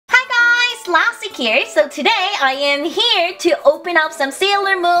Dollastic here. So today I am here to open up some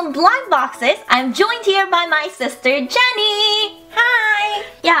Sailor Moon blind boxes. I'm joined here by my sister Jenny. Hi!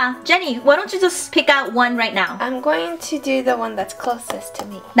 Yeah, Jenny, why don't you just pick out one right now? I'm going to do the one that's closest to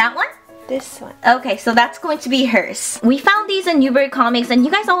me. That one? This one. Okay, so that's going to be hers. We found these in Newberry Comics and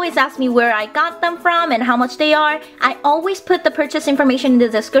you guys always ask me where I got them from and how much they are. I always put the purchase information in the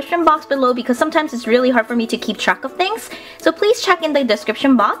description box below because sometimes it's really hard for me to keep track of things. So please check in the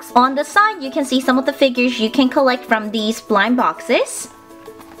description box. On the side, you can see some of the figures you can collect from these blind boxes.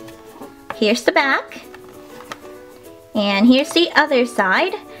 Here's the back. And here's the other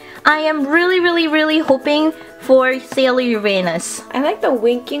side. I am really hoping for Sailor Uranus. I like the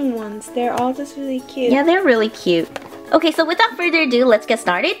winking ones. They're all just really cute. Yeah, they're really cute. Okay, so without further ado, let's get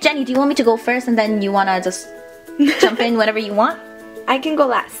started. Jenny, do you want me to go first and then you want to just jump in whenever you want? I can go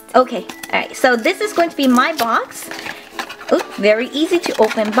last. Okay, alright. So this is going to be my box. Ooh, very easy to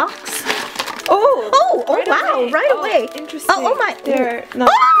open box. Oh Wow, right away. Interesting. Oh my. They're not...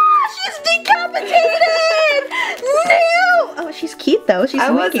 Oh, she's decapitated! No! Oh, she's cute though. She's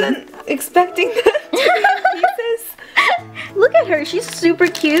winking. I wasn't expecting that to be pieces. Look at her. She's super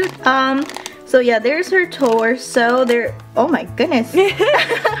cute. So yeah, there's her torso. There. Oh my goodness.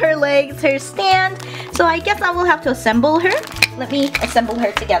 Her legs, her stand. So I guess I will have to assemble her. Let me assemble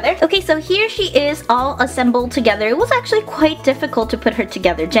her together. Okay, so here she is all assembled together. It was actually quite difficult to put her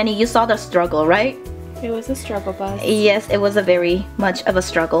together. Jenny, you saw the struggle, right? It was a struggle bus. Yes, it was a very much of a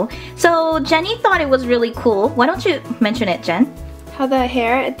struggle. So Jenny thought it was really cool. Why don't you mention it, Jen? How the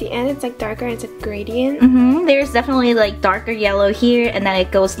hair at the end, it's like darker, it's a gradient. There's definitely like darker yellow here and then it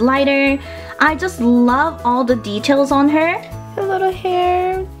goes lighter. I just love all the details on her. The little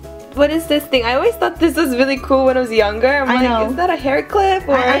hair. What is this thing? I always thought this was really cool when I was younger. I'm like, is that a hair clip?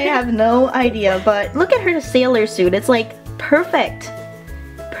 Or... I have no idea, but look at her sailor suit. It's like perfect.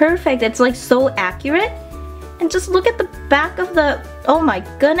 Perfect. It's like so accurate. And just look at the back of the... Oh my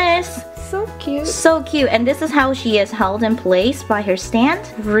goodness. So cute. So cute. And this is how she is held in place by her stand.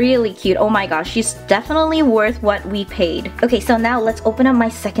 Really cute. Oh my gosh. She's definitely worth what we paid. Okay, so now let's open up my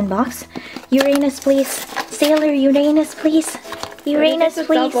second box. Uranus, please. Sailor Uranus, please. Uranus,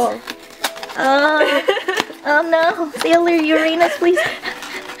 please. Oh no. Sailor Uranus, please.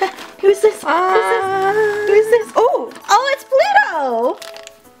 Who's this? Who's this? Oh, it's Pluto.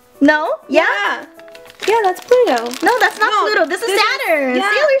 No? Yeah? Yeah, that's Pluto. No, that's not Pluto. This is Saturn.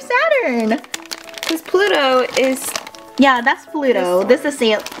 Sailor Saturn. Because Pluto is... Yeah, that's Pluto. This is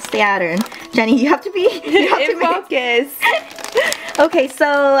Saturn. Jenny, you have to be in focus. Okay, so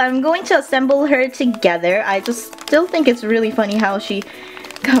I'm going to assemble her together. I just still think it's really funny how she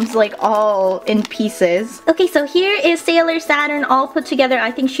comes like all in pieces. Okay, so here is Sailor Saturn all put together. I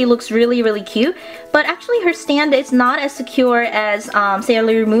think she looks really cute. But actually her stand is not as secure as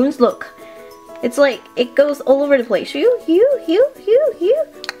Sailor Moon's. Look. It's like, it goes all over the place.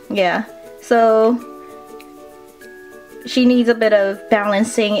 Yeah, so she needs a bit of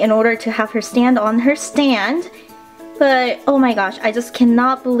balancing in order to have her stand on her stand. But, oh my gosh, I just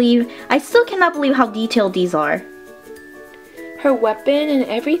cannot believe, I still cannot believe how detailed these are. Her weapon and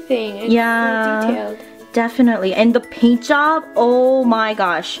everything. It's so detailed. Definitely. And the paint job, oh my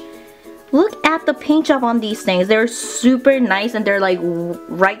gosh. Look at the paint job on these things. They're super nice and they're like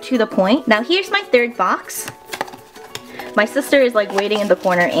right to the point. Now here's my third box. My sister is like waiting in the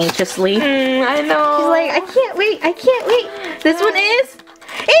corner anxiously. I know. She's like, I can't wait. This one is,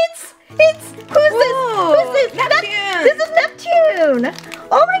 who's this? Neptune. This is Neptune.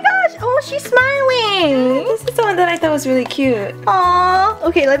 Oh my gosh, oh she's smiling. This is the one that I thought was really cute. Aww.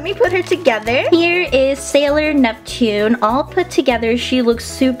 Okay, let me put her together. Here is Sailor Neptune all put together. She looks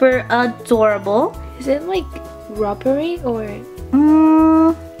super adorable. Is it like rubbery or?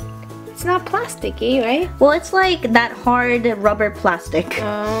 It's not plasticky, right? Well, it's like that hard rubber plastic.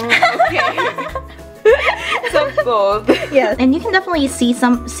 Oh, okay. So both. Yeah, and you can definitely see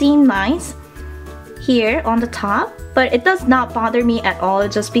some seam lines here on the top, but it does not bother me at all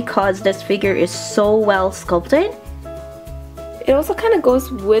just because this figure is so well sculpted. It also kind of goes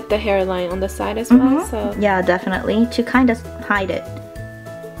with the hairline on the side as well. So yeah, definitely, to kind of hide it.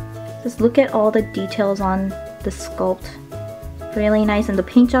 Just look at all the details on the sculpt. Really nice, and the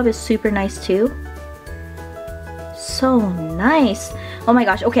paint job is super nice too. So nice. Oh my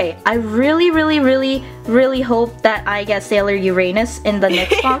gosh, okay. I really hope that I get Sailor Uranus in the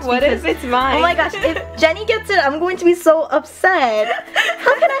next box. What if it's mine? Oh my gosh, if Jenny gets it, I'm going to be so upset.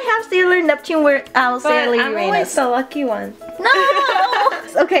 How can I have Sailor Neptune without Sailor Uranus? I'm always the lucky one. No!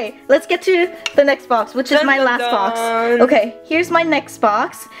 Okay, let's get to the next box, which is my last box. Okay, here's my next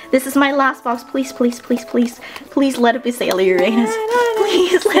box. This is my last box. Please let it be Sailor Uranus.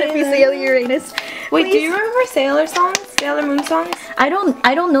 Please let it be Sailor Sailor Uranus. Wait, do you remember Sailor songs? Sailor Moon songs? I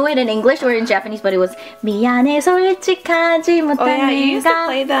don't know it in English or in Japanese, but it was 미안해 솔직하지 못한 Oh yeah, you used to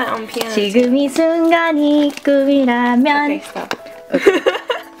play that on piano. 지금 이 순간이 꿈이라면. Okay, stop.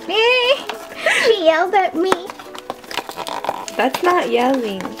 She yelled at me. That's not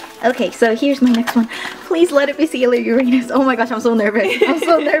yelling. Okay, so here's my next one. Please let it be Sailor Uranus. Oh my gosh, I'm so nervous. I'm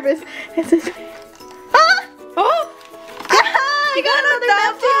so nervous. This is... Ah! Oh! I got another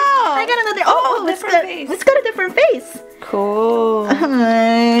Neptune. I got another. Oh, different face. It's got a different face. Cool.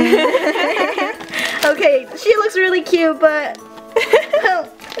 Okay, she looks really cute, but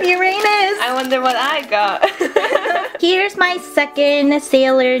Uranus. I wonder what I got. Here's my second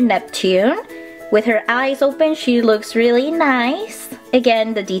Sailor Neptune. With her eyes open, she looks really nice.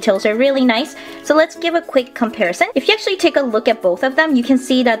 Again, the details are really nice. So let's give a quick comparison. If you actually take a look at both of them, you can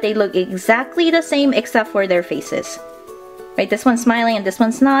see that they look exactly the same except for their faces. Right, this one's smiling and this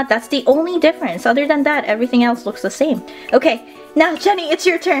one's not. That's the only difference. Other than that, everything else looks the same. Okay, now Jenny, it's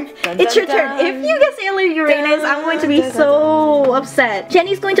your turn. It's your turn. If you get Sailor Uranus, I'm going to be so upset.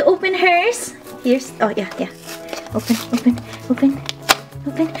 Jenny's going to open hers. Here's, oh yeah. Open.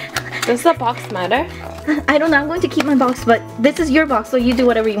 Does the box matter? I don't know, I'm going to keep my box, but this is your box, so you do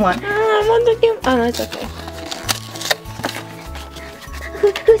whatever you want. I want to keep, oh no, it's okay.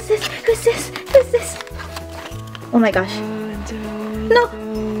 Who's this? Oh my gosh. No!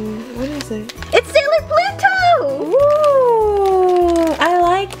 What is it? It's Sailor Pluto! Ooh, I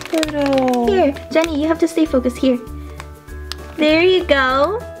like Pluto. Here, Jenny, you have to stay focused here. There you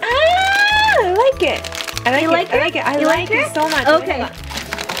go. I like it. I like it so much. Okay.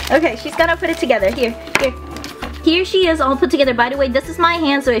 Okay, she's gonna put it together. Here. Here she is all put together. By the way, this is my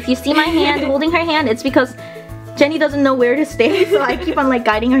hand, so if you see my hand holding her hand, it's because Jenny doesn't know where to stay, so I keep on like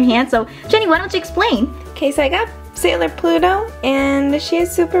guiding her hand. So Jenny, why don't you explain? Okay, so I got Sailor Pluto, and she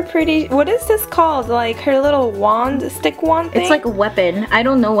is super pretty. What is this called? Like her little wand, stick wand thing? It's like a weapon. I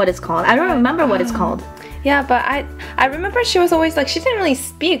don't know what it's called. I don't remember what it's called. Yeah, but I remember she was always like, she didn't really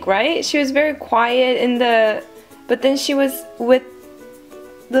speak, right? She was very quiet in the, but then she was with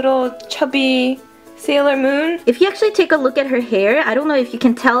little chubby Sailor Moon. If you actually take a look at her hair, I don't know if you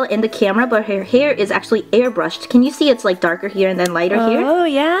can tell in the camera, but her hair is actually airbrushed. Can you see it's like darker here and then lighter here? Oh,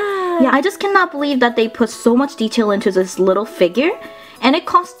 yeah. Yeah, I just cannot believe that they put so much detail into this little figure. And it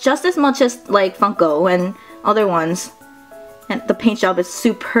costs just as much as like Funko and other ones. And the paint job is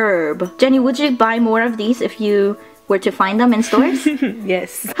superb. Jenny, would you buy more of these if you were to find them in stores?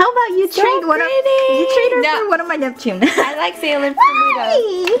 Yes. How about you trade one of her for one of my Neptune? I like Sailor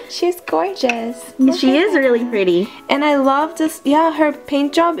Pluto. She's gorgeous. She is really pretty. And I love this. Yeah, her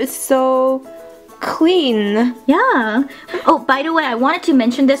paint job is so clean. Yeah. Oh, by the way, I wanted to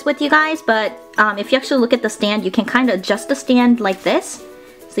mention this with you guys, but if you actually look at the stand, you can kind of adjust the stand like this.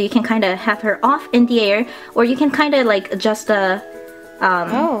 So you can kind of have her off in the air, or you can kind of like adjust the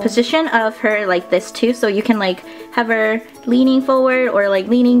position of her like this too. So you can like have her leaning forward or like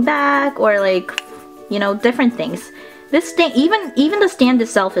leaning back or like, you know, different things. This stand, even the stand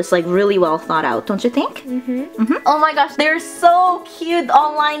itself is like really well thought out, don't you think? Oh my gosh, they're so cute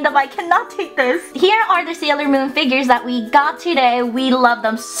all lined up. I cannot take this. Here are the Sailor Moon figures that we got today. We love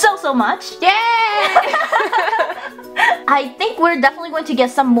them so much. Yay! I think we're definitely going to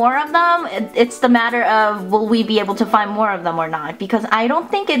get some more of them. It's the matter of will we be able to find more of them or not, because I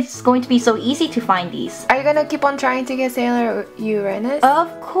don't think it's going to be so easy to find these. Are you gonna keep on trying to get Sailor Uranus? Of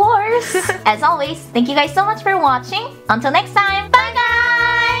course! As always, thank you guys so much for watching. Until next time, bye guys!